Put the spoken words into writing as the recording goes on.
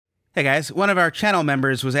Hey guys, one of our channel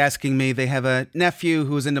members was asking me, they have a nephew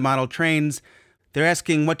who's into model trains. They're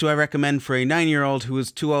asking what do I recommend for a 9-year-old who is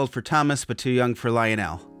too old for Thomas but too young for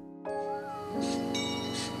Lionel.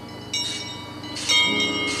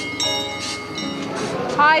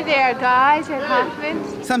 Hi there guys at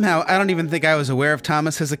Hoffman. Somehow, I don't even think I was aware of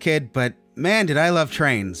Thomas as a kid, but man did I love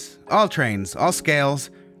trains. All scales,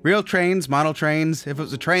 real trains, model trains. If it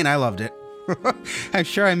was a train, I loved it. I'm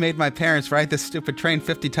sure I made my parents ride this stupid train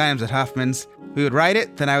 50 times at Hoffman's. We would ride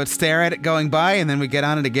it, then I would stare at it going by, and then we'd get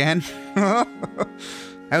on it again. I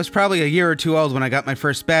was probably a year or two old when I got my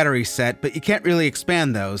first battery set, but you can't really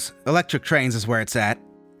expand those. Electric trains is where it's at.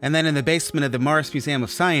 And then in the basement of the Morris Museum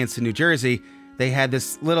of Science in New Jersey, they had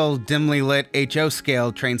this little dimly lit HO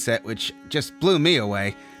scale train set, which just blew me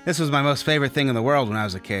away. This was my most favorite thing in the world when I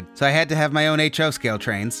was a kid, so I had to have my own HO scale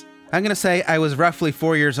trains. I'm gonna say I was roughly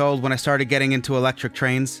 4 years old when I started getting into electric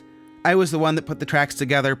trains. I was the one that put the tracks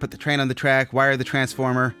together, put the train on the track, wired the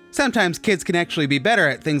transformer. Sometimes kids can actually be better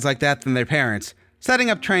at things like that than their parents. Setting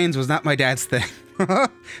up trains was not my dad's thing.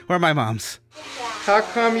 Or my mom's. How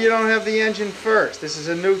come you don't have the engine first? This is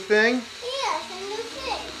a new thing? Yeah, it's a new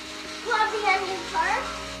thing. You want the engine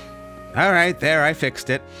first? Alright, there, I fixed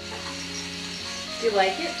it. Do you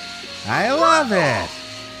like it? I love it!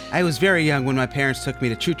 I was very young when my parents took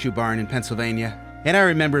me to Choo barn in Pennsylvania, and I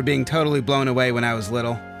remember being totally blown away when I was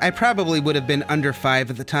little. I probably would have been under 5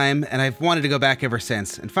 at the time, and I've wanted to go back ever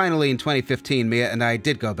since. And finally, in 2015, Mia and I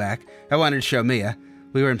did go back. I wanted to show Mia.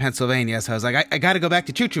 We were in Pennsylvania, so I was like, I gotta go back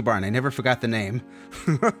to Choo barn. I never forgot the name.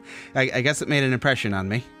 I guess it made an impression on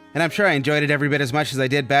me. And I'm sure I enjoyed it every bit as much as I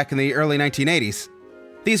did back in the early 1980s.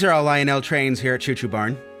 These are all Lionel trains here at Choo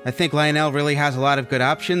barn. I think Lionel really has a lot of good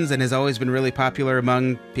options and has always been really popular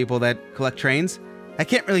among people that collect trains. I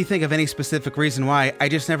can't really think of any specific reason why, I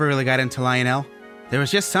just never really got into Lionel. There was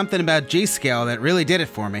just something about G-scale that really did it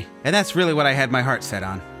for me, and that's really what I had my heart set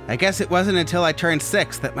on. I guess it wasn't until I turned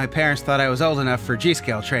 6 that my parents thought I was old enough for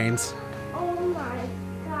G-scale trains. Oh my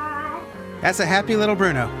god. That's a happy little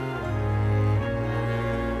Bruno.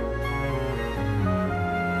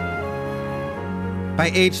 By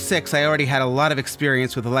age 6, I already had a lot of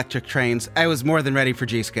experience with electric trains. I was more than ready for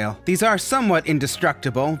G-scale. These are somewhat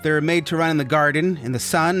indestructible. They're made to run in the garden, in the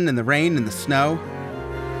sun, in the rain, in the snow.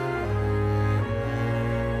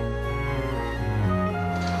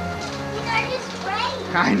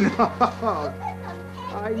 I know.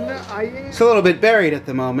 It's a little bit buried at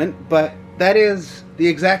the moment, but that is the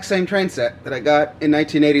exact same train set that I got in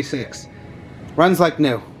 1986. Runs like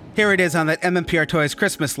new. Here it is on that MMPRtoys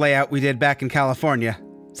Christmas layout we did back in California.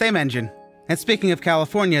 Same engine. And speaking of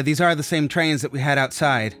California, these are the same trains that we had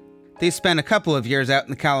outside. These spent a couple of years out in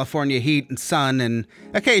the California heat and sun and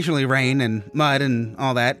occasionally rain and mud and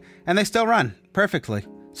all that, and they still run perfectly.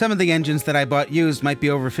 Some of the engines that I bought used might be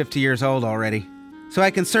over 50 years old already. So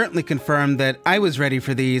I can certainly confirm that I was ready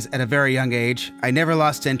for these at a very young age. I never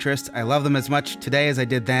lost interest. I love them as much today as I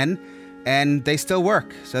did then, and they still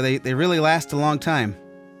work, so they really last a long time.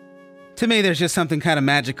 To me, there's just something kind of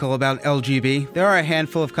magical about LGB. There are a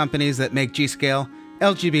handful of companies that make G-scale.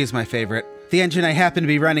 LGB is my favorite. The engine I happen to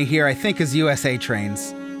be running here, I think, is USA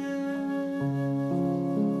Trains.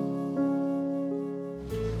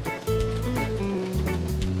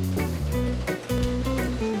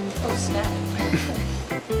 Oh snap.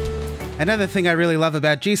 Another thing I really love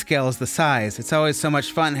about G-scale is the size. It's always so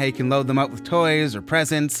much fun how you can load them up with toys or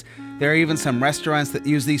presents. There are even some restaurants that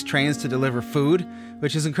use these trains to deliver food,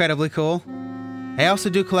 which is incredibly cool. I also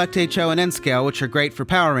do collect HO and N scale, which are great for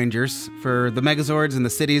Power Rangers. For the Megazords and the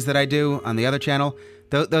cities that I do on the other channel,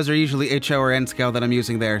 those are usually HO or N scale that I'm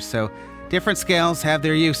using there. So different scales have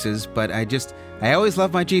their uses, but I always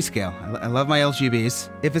love my G scale. I love my LGBs.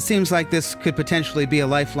 If it seems like this could potentially be a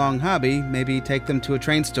lifelong hobby, maybe take them to a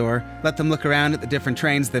train store, let them look around at the different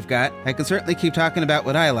trains they've got. I can certainly keep talking about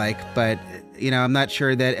what I like, but you know, I'm not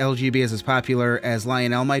sure that LGB is as popular as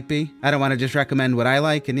Lionel might be. I don't want to just recommend what I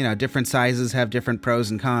like, and you know, different sizes have different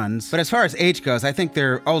pros and cons. But as far as age goes, I think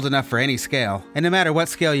they're old enough for any scale. And no matter what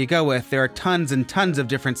scale you go with, there are tons and tons of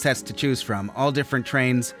different sets to choose from. All different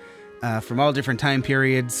trains, from all different time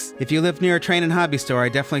periods. If you live near a train and hobby store, I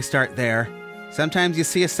definitely start there. Sometimes you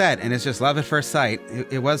see a set and it's just love at first sight.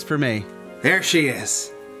 It was for me. There she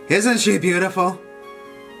is. Isn't she beautiful?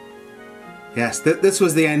 Yes, this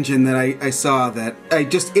was the engine that I saw that I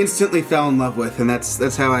just instantly fell in love with, and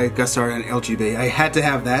that's how I got started on LGB. I had to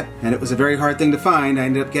have that, and it was a very hard thing to find. I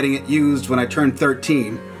ended up getting it used when I turned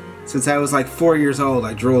 13. Since I was like 4 years old,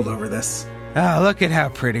 I drooled over this. Oh, look at how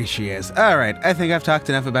pretty she is. Alright, I think I've talked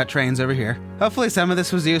enough about trains over here. Hopefully some of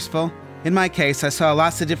this was useful. In my case, I saw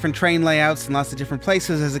lots of different train layouts in lots of different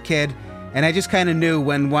places as a kid, and I just kind of knew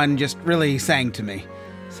when one just really sang to me.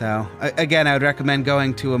 So, again, I would recommend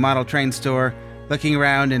going to a model train store, looking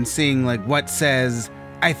around and seeing like what says,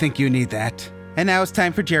 I think you need that. And now it's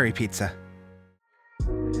time for Jerry Pizza.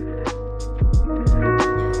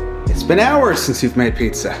 It's been hours since you've made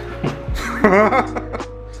pizza.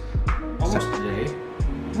 Almost a day.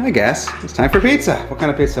 I guess. It's time for pizza. What kind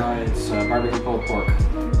of pizza? It's barbecue pulled pork.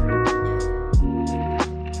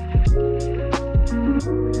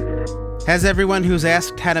 Has everyone who's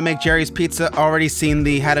asked how to make Jerry's Pizza already seen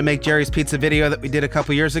the How to Make Jerry's Pizza video that we did a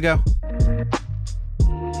couple years ago?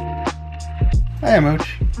 Hey,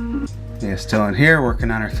 Mooch. Yeah, still in here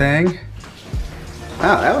working on her thing.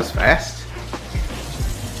 Oh, that was fast.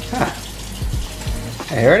 Huh.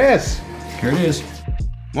 Hey, here it is. Here it is.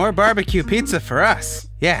 More barbecue pizza for us.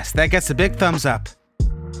 Yes, that gets a big thumbs up.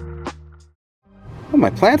 Well, my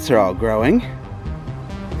plants are all growing.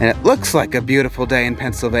 And it looks like a beautiful day in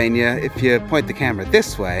Pennsylvania if you point the camera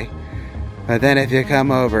this way. But then if you come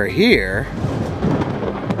over here...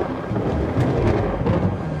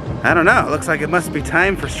 I don't know, it looks like it must be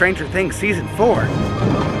time for Stranger Things Season 4.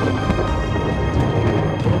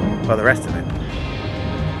 Well, the rest of it.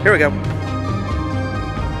 Here we go.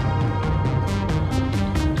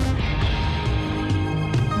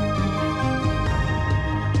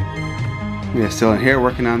 We are still in here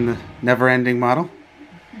working on the never-ending model.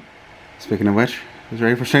 Speaking of which, who's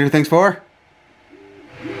ready for Stranger Things 4?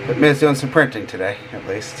 But Miz doing some printing today, at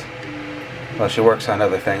least. Well, she works on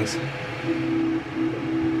other things.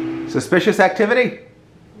 Suspicious activity?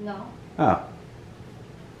 No. Oh.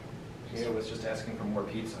 She was just asking for more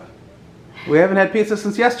pizza. We haven't had pizza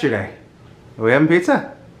since yesterday. Are we having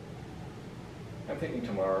pizza? I'm thinking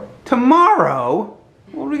tomorrow. Tomorrow?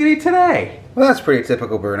 What are we gonna eat today? Well, that's pretty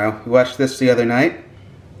typical Bruno. We watched this the other night,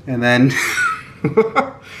 and then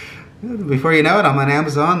before you know it, I'm on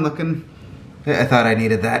Amazon looking. I thought I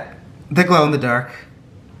needed that. The glow in the dark.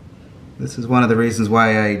 This is one of the reasons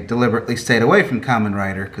why I deliberately stayed away from Kamen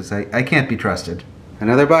Rider, because I can't be trusted.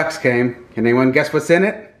 Another box came. Can anyone guess what's in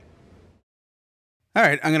it?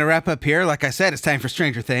 Alright, I'm gonna wrap up here. Like I said, it's time for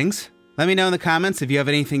Stranger Things. Let me know in the comments if you have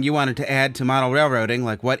anything you wanted to add to model railroading,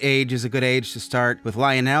 like what age is a good age to start with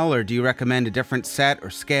Lionel, or do you recommend a different set or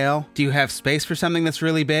scale? Do you have space for something that's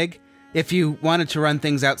really big? If you wanted to run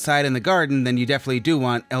things outside in the garden, then you definitely do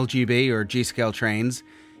want LGB or G-scale trains.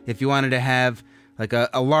 If you wanted to have like a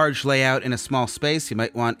large layout in a small space, you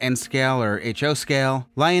might want N-scale or HO scale.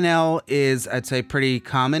 Lionel is, I'd say, pretty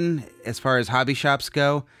common as far as hobby shops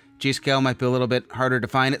go. G-scale might be a little bit harder to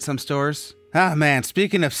find at some stores. Ah man,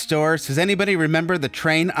 speaking of stores, does anybody remember the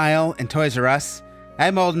train aisle in Toys R Us?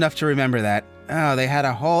 I'm old enough to remember that. Oh, they had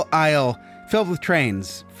a whole aisle filled with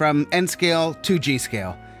trains from N-scale to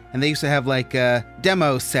G-scale. And they used to have like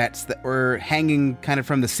demo sets that were hanging kind of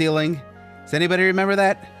from the ceiling. Does anybody remember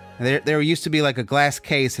that? There used to be like a glass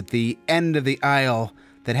case at the end of the aisle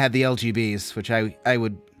that had the LGBs, which I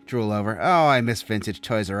would drool over. Oh, I miss vintage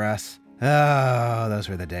Toys R Us. Oh, those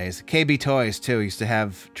were the days. KB Toys, too, used to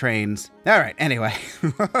have trains. All right, anyway.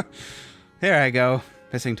 There I go,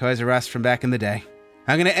 missing Toys R Us from back in the day.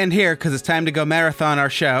 I'm going to end here because it's time to go marathon our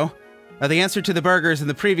show. The answer to the burgers in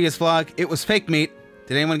the previous vlog, it was fake meat.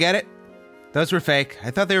 Did anyone get it? Those were fake.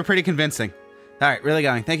 I thought they were pretty convincing. All right, really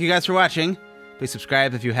going. Thank you guys for watching. Please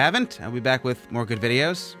subscribe if you haven't. I'll be back with more good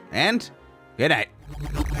videos. And good night.